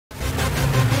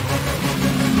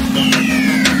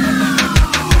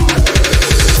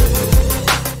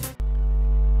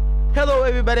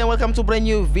everybody, and welcome to a brand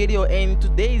new video. And in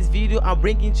today's video I'm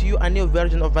bringing to you a new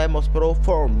version of Vmos Pro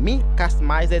for me,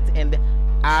 customized, and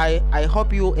I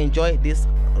hope you enjoy this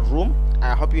room.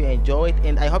 I hope you enjoy it,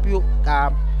 and I hope you're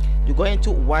going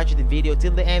to watch the video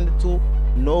till the end to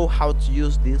know how to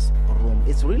use this room.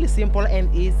 It's really simple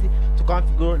and easy to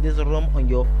configure this room on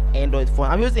your Android phone.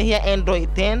 I'm using here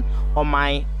Android 10 on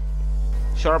my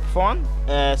Sharp phone,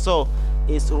 so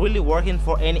it's really working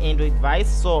for any Android device.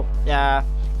 So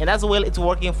and as well, it's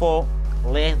working for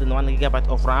less than 1 GB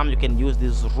of RAM. You can use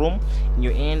this room in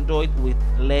your Android with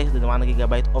less than 1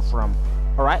 GB of RAM.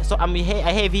 Alright, so I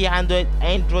have here Android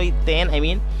 10.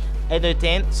 Android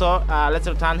 10. So let's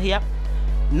return here.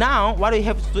 Now what we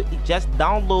have to do is just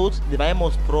download the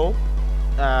Vmos Pro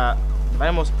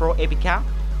APK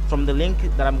from the link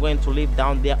that I'm going to leave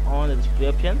down there on the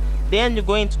description. Then you're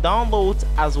going to download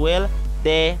as well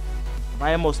the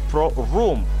Vmos Pro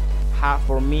room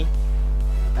for me.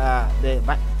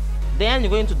 Then you're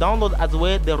going to download as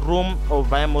well the room of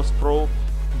Vmos Pro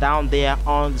down there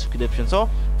on the description. So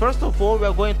first of all,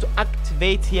 we're going to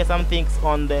activate here some things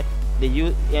on the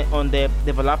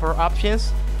developer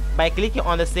options by clicking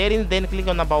on the settings, then click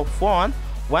on about phone.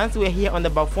 Once we're here on the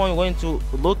about phone, we're going to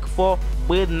look for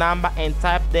build number and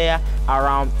type there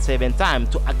around 7 times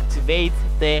to activate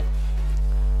the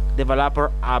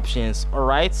developer options.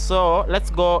 Alright, so let's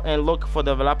go and look for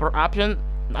developer option.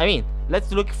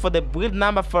 Let's look for the build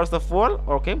number first of all.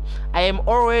 Okay, I am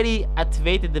already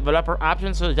activated developer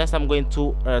option, so just I'm going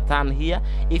to turn here.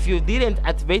 If you didn't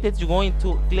activate it, you're going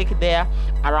to click there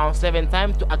around 7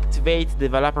 times to activate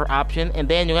developer option, and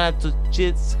then you're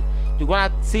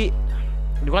gonna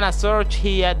search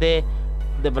here the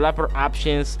developer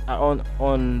options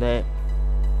on the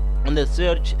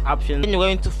search option. Then you're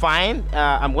going to find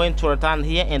I'm going to return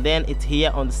here, and then it's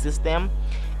here on the system,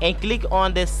 and click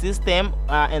on the system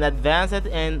and advance it,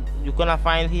 and you're gonna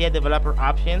find here developer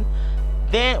option.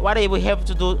 Then what we have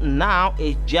to do now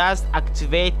is just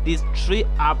activate these 3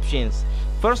 options.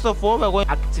 First of all, we're going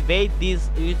to activate this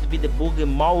used to be debug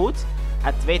mode.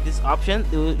 Activate this option,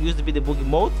 it used to be debug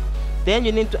mode. Then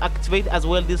you need to activate as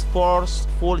well this force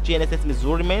full GNSS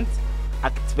measurement.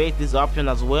 Activate this option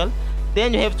as well.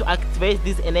 Then you have to activate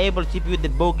this enable CPU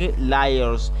debug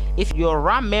layers. If your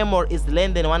RAM memory is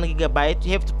less than 1 GB,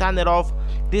 you have to turn it off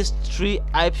these 3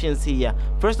 options here.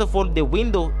 First of all, the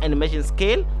window animation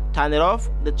scale, turn it off.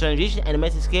 The transition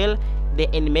animation scale, the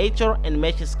animator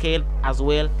animation scale as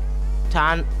well,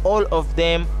 turn all of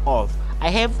them off. I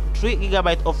have 3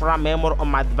 GB of RAM memory on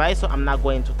my device, so I'm not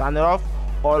going to turn it off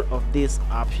all of these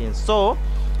options. So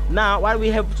now what we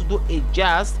have to do is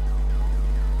just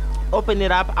open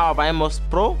it up our Vmos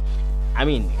Pro.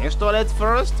 Install it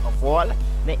first of all,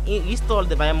 then install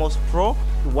the Vmos Pro.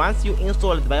 Once you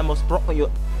install the Vmos Pro on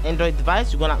your Android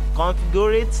device, you're gonna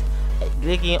configure it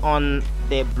clicking on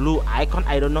the blue icon.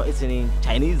 I don't know, it's in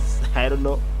Chinese. I don't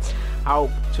know how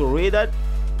to read it.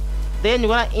 Then you're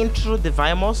gonna enter the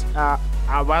Vmos.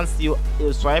 Once you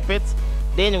swipe it,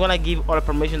 then you're gonna give all the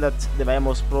permission that the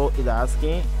Vmos Pro is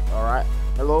asking. Alright,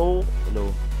 hello.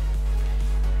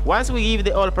 Once we give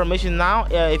the all permission now,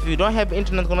 if you don't have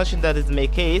internet connection, that is my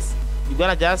case, you're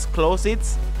gonna just close it.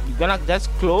 You're gonna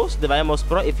just close the Vmos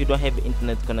Pro if you don't have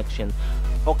internet connection.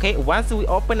 Okay, once we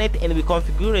open it and we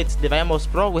configure it, the Vmos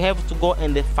Pro, we have to go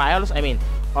in the files. You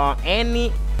are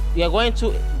going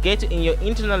to get in your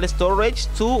internal storage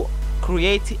to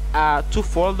create 2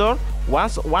 folders.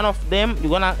 Once one of them,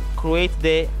 you're gonna create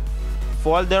the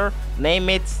folder, name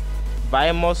it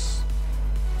Vmos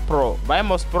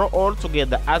Pro all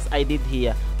together, as I did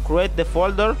here. Create the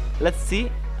folder, let's see,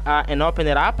 and open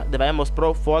it up, the Vmos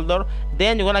Pro folder.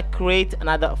 Then you're gonna create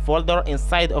another folder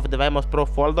inside of the Vmos Pro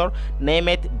folder, name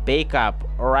it backup.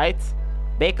 Alright,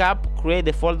 backup, create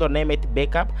the folder, name it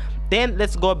backup. Then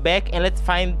let's go back and let's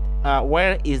find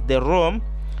where is the room.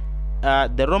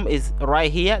 The room is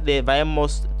right here, the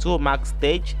Vmos 2 Max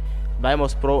stage,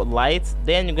 Vmos Pro Lite.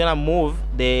 Then you're gonna move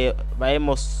the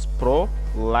Vmos Pro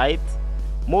Lite,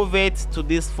 move it to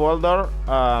this folder,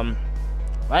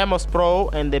 Vmos Pro,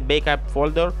 and the backup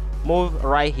folder, move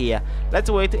right here. Let's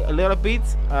wait a little bit.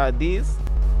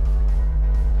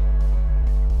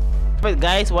 But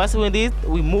guys, once we did,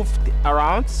 we moved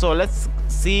around, so let's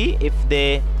see if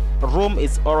the room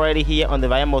is already here on the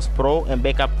Vmos Pro and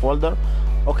backup folder.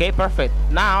 Okay, perfect.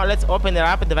 Now let's open it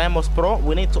up at the Vmos Pro.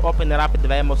 We need to open it up at the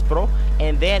Vmos Pro,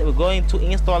 and then we're going to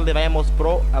install the Vmos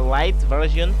Pro Lite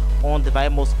version on the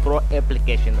Vmos Pro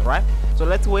application. Right, so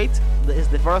let's wait. This is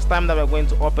the first time that we're going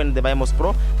to open the Vmos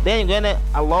Pro. Then you're gonna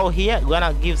allow here, you're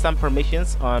gonna give some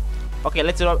permissions on. Okay,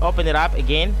 let's open it up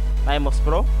again, Vmos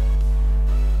Pro.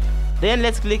 Then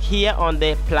let's click here on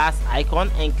the plus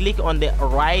icon and click on the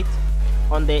right,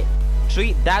 on the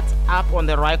three dots up on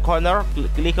the right corner.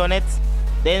 Click on it,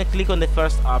 then click on the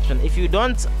first option. If you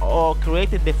don't or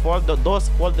created the folder, those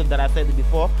folders that I said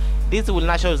before, this will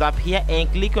not show up here,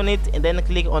 and click on it and then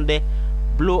click on the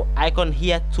blue icon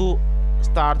here to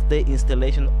start the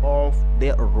installation of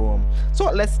the ROM.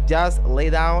 So let's just lay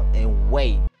down and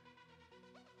wait.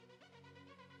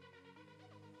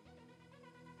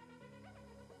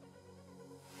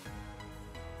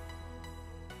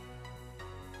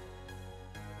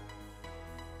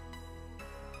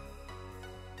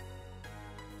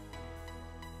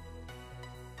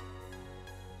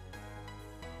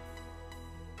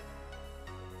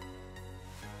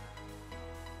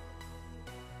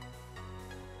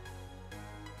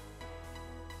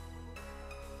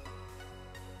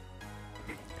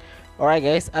 Alright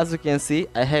guys, as you can see,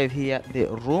 I have here the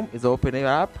room is opening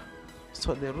up.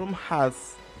 So the room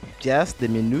has just the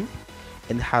menu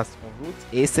and has root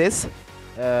ACESS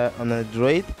on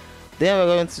Android. Then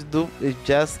we're going to do is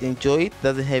just enjoy it,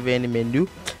 doesn't have any menu.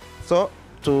 So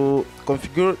to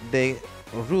configure the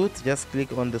root, just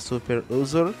click on the super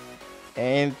user,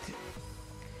 and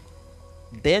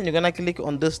then you're gonna click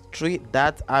on this three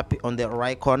dots up on the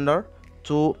right corner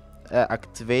to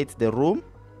activate the room,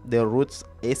 the root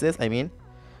ACESS I mean.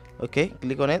 Okay,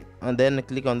 click on it and then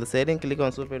click on the setting, click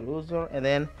on super user, and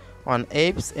then on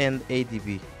apps and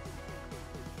ADB.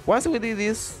 Once we do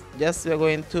this, just we are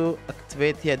going to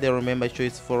activate here the remember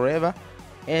choice forever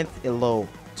and allow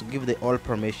to give the all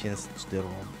permissions to the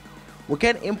ROM. We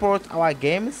can import our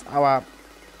games, our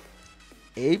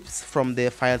apps from the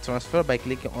file transfer by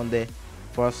clicking on the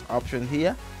first option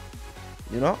here,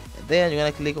 you know. Then you're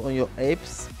gonna click on your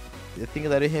apps, the things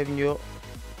that you have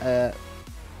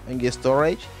in your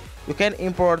storage. You can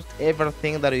import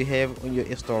everything that you have on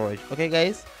your storage. Okay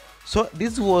guys, so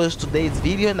this was today's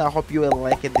video, and I hope you will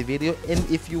like the video. And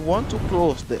if you want to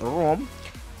close the ROM,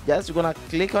 just you're gonna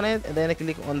click on it and then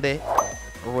click on the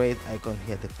red icon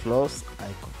here, the close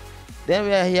icon. Then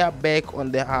we are here back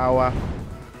on the our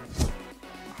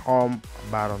home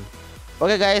button.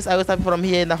 Okay guys, I will stop from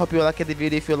here, and I hope you like the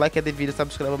video. If you like the video,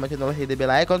 subscribe to my channel, hit the bell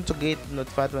icon to get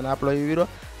notified when I upload a video.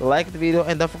 Like the video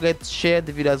and don't forget to share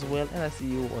the video as well, and I'll see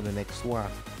you on the next one.